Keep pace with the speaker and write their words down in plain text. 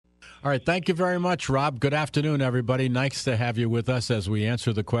All right, thank you very much, Rob. Good afternoon, everybody. Nice to have you with us as we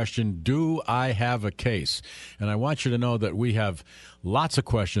answer the question, do I have a case? And I want you to know that we have lots of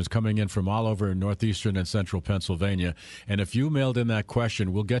questions coming in from all over northeastern and central Pennsylvania. And if you mailed in that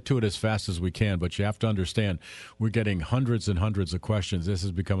question, we'll get to it as fast as we can. But you have to understand, we're getting hundreds and hundreds of questions. This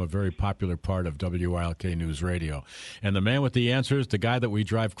has become a very popular part of WILK News Radio. And the man with the answers, the guy that we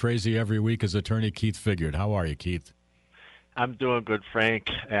drive crazy every week, is attorney Keith Figured. How are you, Keith? I'm doing good, Frank,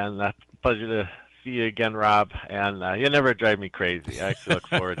 and pleasure to see you again, Rob. And you never drive me crazy. I actually look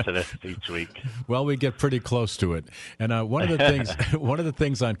forward to this each week. Well, we get pretty close to it. And one of the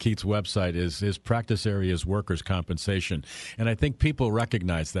things on Keith's website is his practice area is workers' compensation, and I think people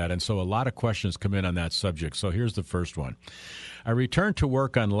recognize that. And so a lot of questions come in on that subject. So here's the first one. I returned to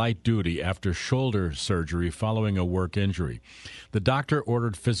work on light duty after shoulder surgery following a work injury. The doctor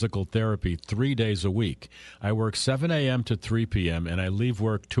ordered physical therapy 3 days a week. I work 7 a.m. to 3 p.m., and I leave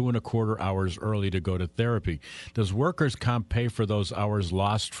work 2.25 hours early to go to therapy. Does workers' comp pay for those hours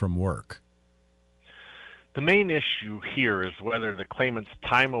lost from work? The main issue here is whether the claimant's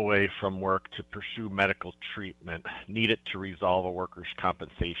time away from work to pursue medical treatment needed to resolve a workers'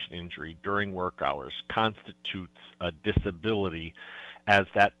 compensation injury during work hours constitutes a disability, as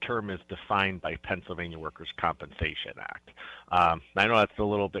that term is defined by Pennsylvania Workers' Compensation Act. I know that's a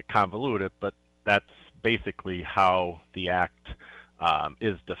little bit convoluted, but that's basically how the act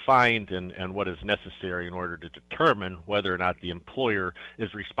is defined and what is necessary in order to determine whether or not the employer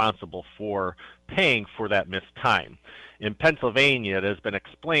is responsible for paying for that missed time. In Pennsylvania, it has been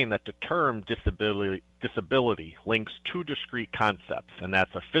explained that the term disability links two discrete concepts, and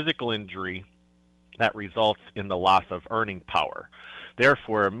that's a physical injury that results in the loss of earning power.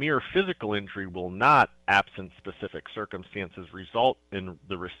 Therefore, a mere physical injury will not, absent specific circumstances, result in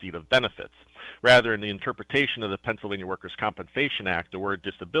the receipt of benefits. Rather, in the interpretation of the Pennsylvania Workers' Compensation Act, the word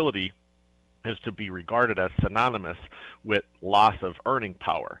disability is to be regarded as synonymous with loss of earning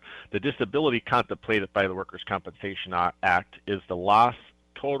power. The disability contemplated by the Workers' Compensation Act is the loss,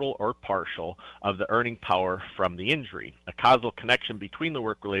 total or partial, of the earning power from the injury. A causal connection between the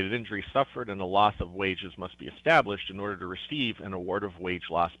work-related injury suffered and the loss of wages must be established in order to receive an award of wage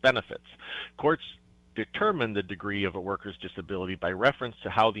loss benefits. Courts determine the degree of a worker's disability by reference to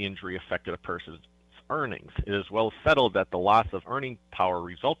how the injury affected a person's earnings. It is well settled that the loss of earning power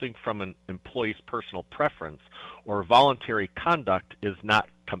resulting from an employee's personal preference or voluntary conduct is not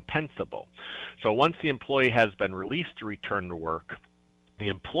compensable. So once the employee has been released to return to work, the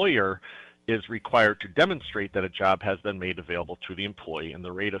employer is required to demonstrate that a job has been made available to the employee and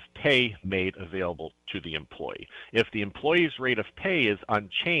the rate of pay made available to the employee. If the employee's rate of pay is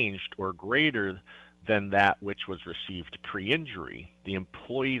unchanged or greater than that which was received pre-injury, the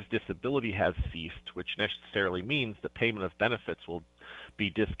employee's disability has ceased, which necessarily means the payment of benefits will be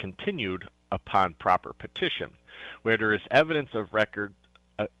discontinued upon proper petition. Where there is evidence of record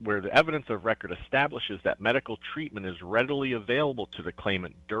where the evidence of record establishes that medical treatment is readily available to the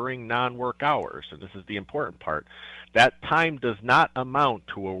claimant during non-work hours, and this is the important part, that time does not amount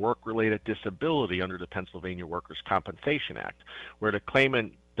to a work-related disability under the Pennsylvania Workers' Compensation Act. Where the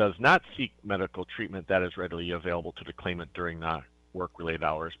claimant does not seek medical treatment that is readily available to the claimant during non-work-related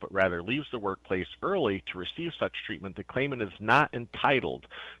hours, but rather leaves the workplace early to receive such treatment, the claimant is not entitled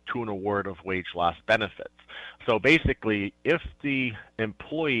to an award of wage loss benefits. So basically, if the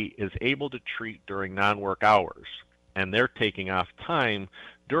employee is able to treat during non-work hours and they're taking off time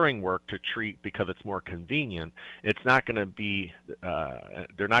during work to treat because it's more convenient, it's not going to be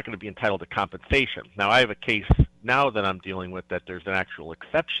they're not going to be entitled to compensation. Now, I have a case now that I'm dealing with that there's an actual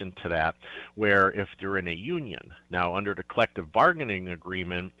exception to that, where if they're in a union. Now, under the collective bargaining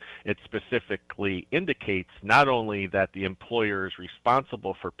agreement, it specifically indicates not only that the employer is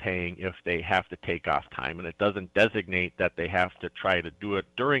responsible for paying if they have to take off time, and it doesn't designate that they have to try to do it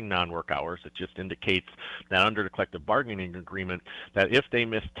during non-work hours. It just indicates that under the collective bargaining agreement, that if they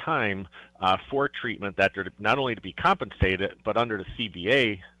miss time for treatment, that they're not only to be compensated, but under the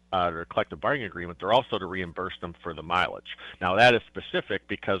CBA, their collective bargaining agreement, they're also to reimburse them for the mileage. Now, that is specific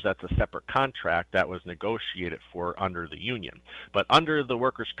because that's a separate contract that was negotiated for under the union. But under the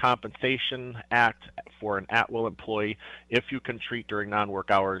Workers' Compensation Act, for an at-will employee, if you can treat during non-work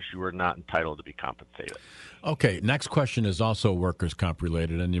hours, you are not entitled to be compensated. Okay, next question is also workers' comp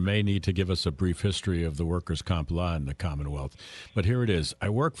related, and you may need to give us a brief history of the workers' comp law in the Commonwealth. But here it is. I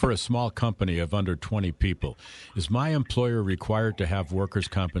work for a small company of under 20 people. Is my employer required to have workers'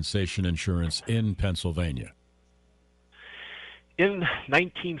 compensation insurance in Pennsylvania? In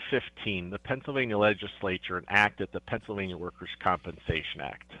 1915, the Pennsylvania legislature enacted the Pennsylvania Workers' Compensation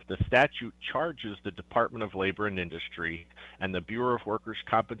Act. The statute charges the Department of Labor and Industry and the Bureau of Workers'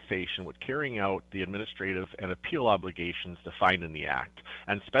 Compensation with carrying out the administrative and appeal obligations defined in the Act,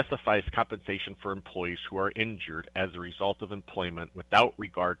 and specifies compensation for employees who are injured as a result of employment without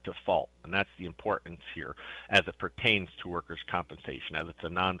regard to fault. And that's the importance here as it pertains to workers' compensation, as it's a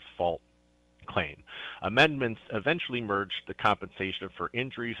non-fault claim. Amendments eventually merged the compensation for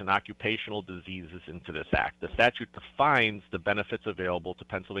injuries and occupational diseases into this act. The statute defines the benefits available to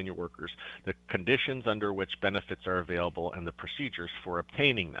Pennsylvania workers, the conditions under which benefits are available, and the procedures for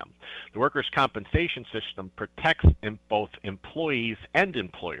obtaining them. The workers' compensation system protects both employees and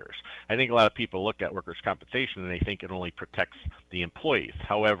employers. I think a lot of people look at workers' compensation and they think it only protects the employees.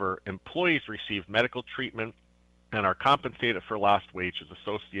 However, employees receive medical treatment and are compensated for lost wages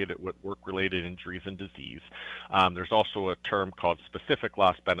associated with work-related injuries and disease. There's also a term called specific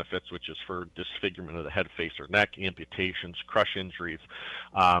loss benefits, which is for disfigurement of the head, face, or neck, amputations, crush injuries.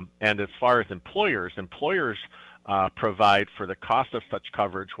 And as far as employers provide for the cost of such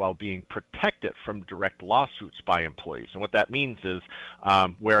coverage while being protected from direct lawsuits by employees. And what that means is,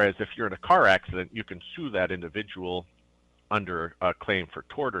 whereas if you're in a car accident, you can sue that individual under a claim for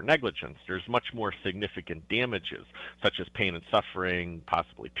tort or negligence, there's much more significant damages, such as pain and suffering,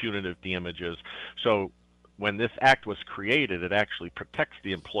 possibly punitive damages. So when this act was created, it actually protects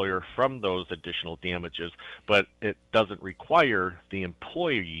the employer from those additional damages, but it doesn't require the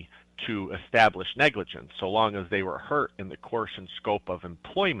employee to establish negligence, so long as they were hurt in the course and scope of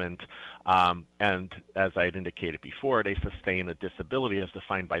employment, and as I had indicated before, they sustain a disability as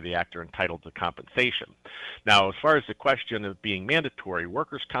defined by the act are entitled to compensation. Now, as far as the question of being mandatory,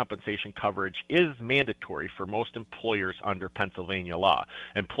 workers' compensation coverage is mandatory for most employers under Pennsylvania law.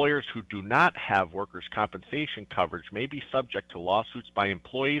 Employers who do not have workers' compensation coverage may be subject to lawsuits by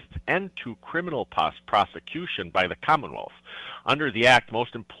employees and to criminal prosecution by the Commonwealth. Under the Act,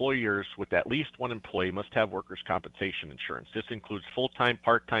 most employers with at least one employee must have workers' compensation insurance. This includes full-time,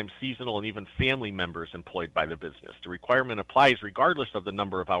 part-time, seasonal, and even family members employed by the business. The requirement applies regardless of the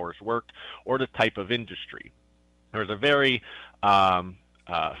number of hours worked or the type of industry. There's a very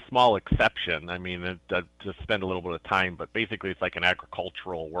small exception. I mean, to spend a little bit of time, but basically it's like an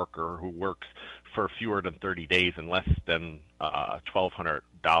agricultural worker who works for fewer than 30 days and less than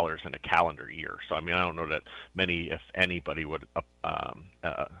 $1,200 in a calendar year. So, I mean, I don't know that many, if anybody, would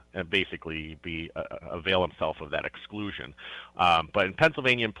basically avail himself of that exclusion. But in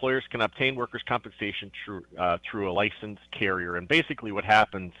Pennsylvania, employers can obtain workers' compensation through a licensed carrier. And basically what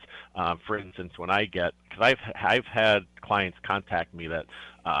happens, for instance, when I get, because I've had clients contact me that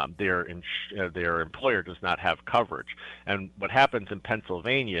their employer does not have coverage. And what happens in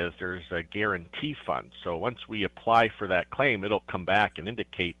Pennsylvania is there's a guarantee fund. So once we apply for that claim, it'll come back and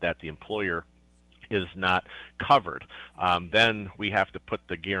indicate that the employer is not covered. Then we have to put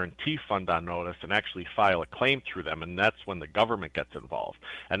the guarantee fund on notice and actually file a claim through them, and that's when the government gets involved.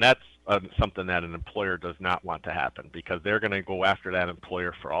 And that's something that an employer does not want to happen, because they're going to go after that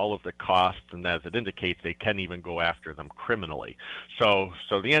employer for all of the costs, and as it indicates, they can even go after them criminally. So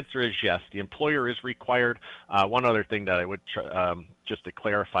the answer is yes, the employer is required. One other thing that I would just to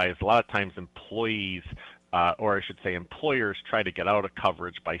clarify is a lot of times employees or I should say employers try to get out of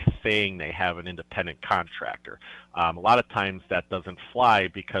coverage by saying they have an independent contractor. A lot of times that doesn't fly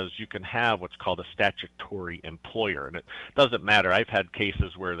because you can have what's called a statutory employer, and it doesn't matter. I've had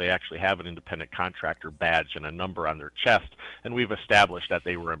cases where they actually have an independent contractor badge and a number on their chest, and we've established that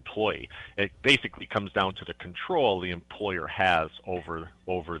they were employee. It basically comes down to the control the employer has over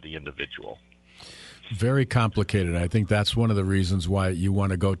the individual. Very complicated. I think that's one of the reasons why you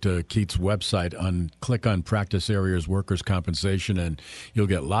want to go to Keith's website, click on Practice Areas Workers' Compensation, and you'll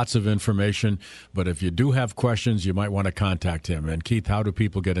get lots of information. But if you do have questions, you might want to contact him. And Keith, how do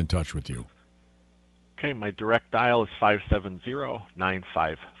people get in touch with you? Okay, my direct dial is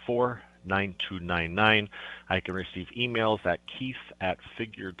 570-954-9299. I can receive emails at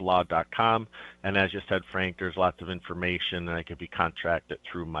keith@figuredlaw.com. And as you said, Frank, there's lots of information, and I can be contacted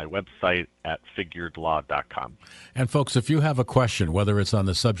through my website at figuredlaw.com. And folks, if you have a question, whether it's on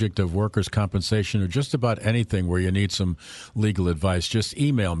the subject of workers' compensation or just about anything where you need some legal advice, just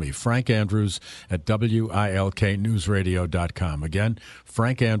email me, Frank Andrews at wilknewsradio.com. Again,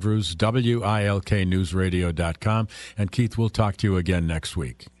 Frank Andrews, wilknewsradio.com. And Keith, we'll talk to you again next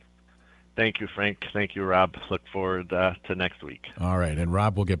week. Thank you, Frank. Thank you, Rob. Look forward to next week. All right. And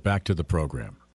Rob will get back to the program.